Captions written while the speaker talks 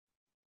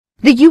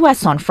The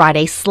U.S. on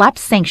Friday slapped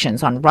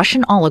sanctions on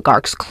Russian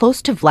oligarchs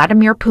close to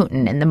Vladimir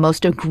Putin in the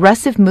most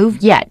aggressive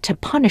move yet to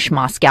punish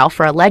Moscow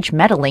for alleged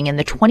meddling in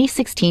the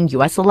 2016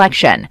 U.S.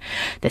 election.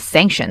 The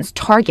sanctions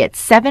target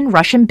 7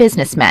 Russian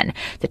businessmen,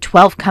 the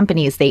 12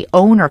 companies they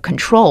own or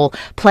control,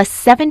 plus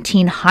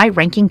 17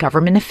 high-ranking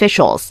government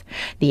officials.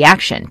 The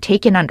action,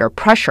 taken under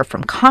pressure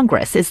from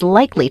Congress, is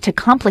likely to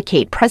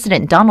complicate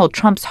President Donald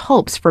Trump's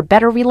hopes for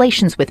better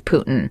relations with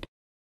Putin.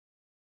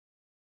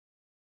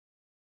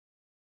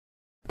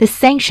 The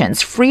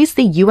sanctions freeze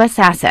the U.S.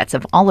 assets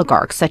of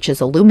oligarchs such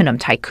as aluminum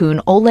tycoon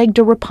Oleg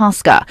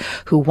Deripaska,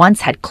 who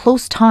once had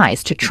close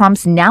ties to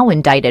Trump's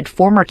now-indicted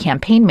former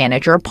campaign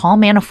manager Paul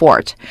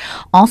Manafort.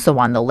 Also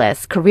on the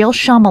list, Kirill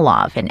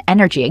Shamalov, an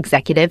energy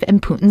executive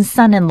and Putin's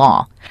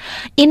son-in-law.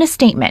 In a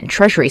statement,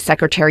 Treasury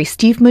Secretary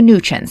Steve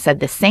Mnuchin said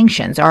the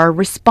sanctions are a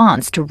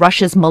response to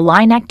Russia's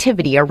malign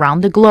activity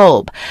around the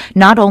globe,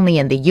 not only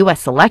in the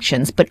U.S.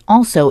 elections but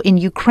also in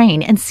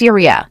Ukraine and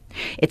Syria.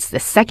 It's the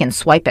second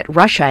swipe at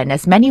Russia in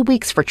as many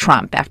weeks for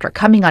Trump after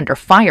coming under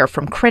fire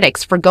from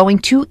critics for going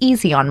too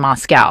easy on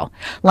Moscow.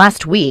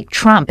 Last week,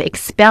 Trump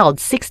expelled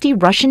 60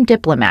 Russian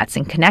diplomats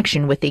in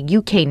connection with a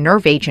UK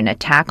nerve agent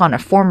attack on a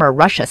former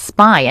Russia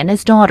spy and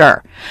his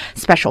daughter.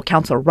 Special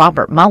counsel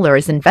Robert Mueller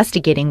is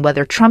investigating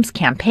whether Trump's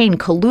campaign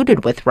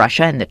colluded with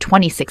Russia in the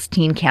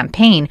 2016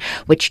 campaign,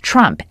 which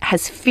Trump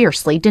has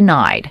fiercely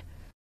denied.